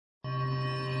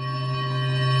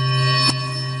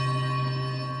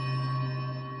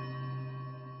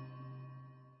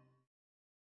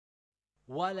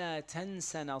وَلَا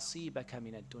تَنْسَ نَصِيبَكَ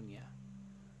مِنَ الدُّنْيَا.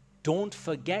 Don't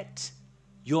forget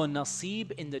your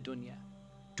nasib in the dunya.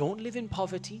 Don't live in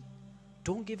poverty.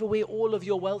 Don't give away all of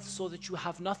your wealth so that you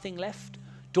have nothing left.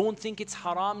 Don't think it's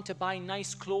haram to buy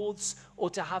nice clothes or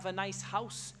to have a nice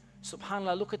house.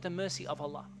 SubhanAllah, look at the mercy of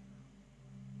Allah.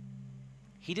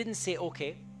 He didn't say,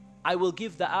 okay, I will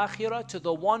give the akhirah to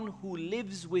the one who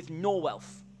lives with no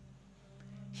wealth.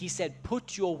 He said,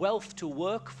 put your wealth to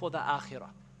work for the akhirah.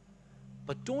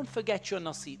 But don't forget your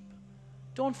nasib.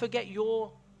 Don't forget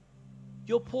your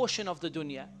portion of the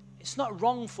dunya. It's not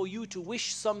wrong for you to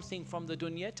wish something from the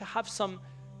dunya, to have some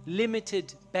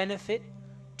limited benefit,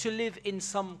 to live in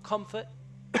some comfort,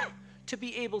 to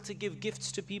be able to give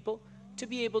gifts to people, to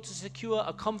be able to secure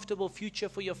a comfortable future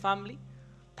for your family.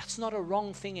 That's not a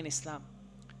wrong thing in Islam.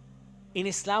 In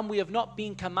Islam, we have not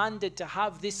been commanded to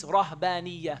have this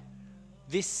rahbaniyah,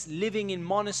 this living in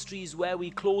monasteries where we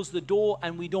close the door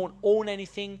and we don't own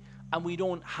anything and we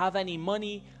don't have any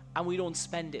money and we don't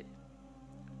spend it.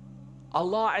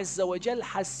 Allah Azza wa Jal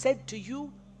has said to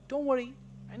you, don't worry,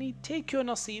 take your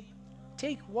nasib,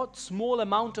 take what small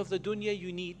amount of the dunya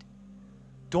you need.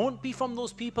 Don't be from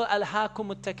those people,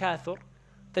 alhaakum at-takathur,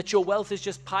 that your wealth is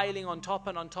just piling on top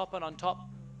and on top and on top.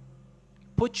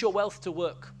 Put your wealth to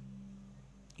work.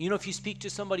 You know, if you speak to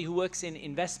somebody who works in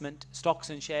investment, stocks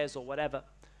and shares or whatever,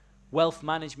 wealth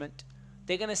management,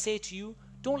 they're going to say to you,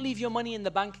 don't leave your money in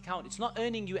the bank account. It's not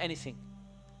earning you anything.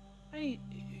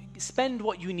 Spend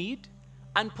what you need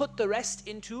and put the rest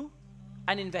into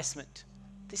an investment.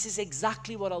 This is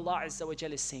exactly what Allah Azza wa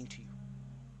Jal is saying to you.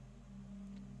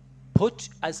 Put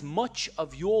as much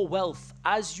of your wealth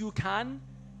as you can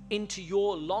into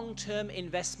your long-term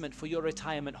investment for your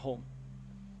retirement home.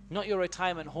 Not your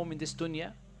retirement home in this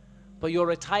dunya, but your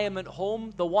retirement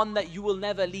home, the one that you will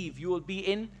never leave. You will be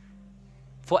in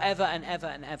forever and ever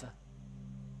and ever.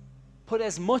 Put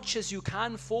as much as you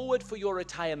can forward for your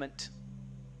retirement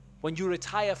when you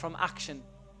retire from action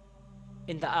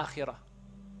in the akhirah.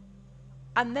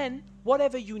 And then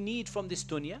whatever you need from this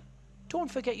dunya, don't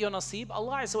forget your nasib.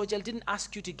 Allah Azza wa Jal didn't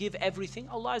ask you to give everything.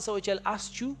 Allah Azza wa Jal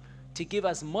asked you to give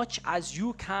as much as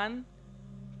you can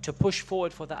to push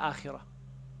forward for the akhirah,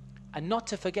 and not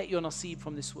to forget your nasib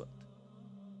from this world.